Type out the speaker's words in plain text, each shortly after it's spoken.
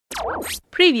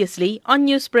Previously on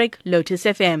Newsbreak, Lotus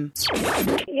FM.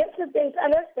 Yesterday,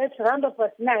 at around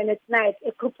about 9 at night,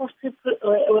 a group of people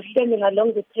were standing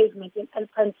along the pavement in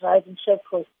Alpine Drive in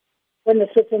Shallcross when a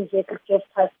certain vehicle drove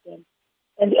past them.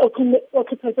 And the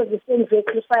occupants of the same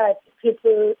vehicle fired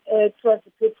people towards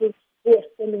the people who were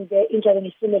standing there, injuring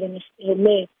a female and a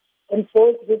male. And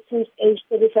both victims, aged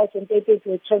 35 and 38,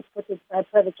 were transported by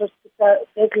private hospital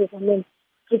vehicles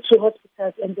to two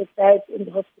hospitals, and they died in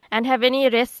the hospital. And have any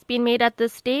arrests been made at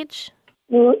this stage?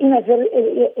 No, in a very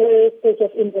early stage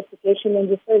of investigation, and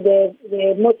they say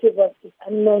the motive is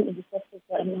unknown and the suspects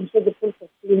are unknown, so the police are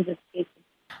still investigating.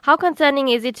 How concerning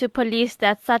is it to police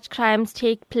that such crimes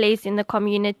take place in the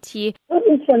community? Some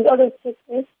incidents always take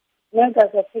place.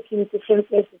 Murders are taking different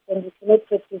places, and we cannot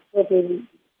practice for the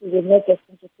murders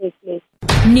to take place.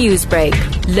 Newsbreak,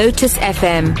 Lotus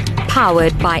FM,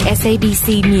 powered by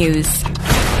SABC News.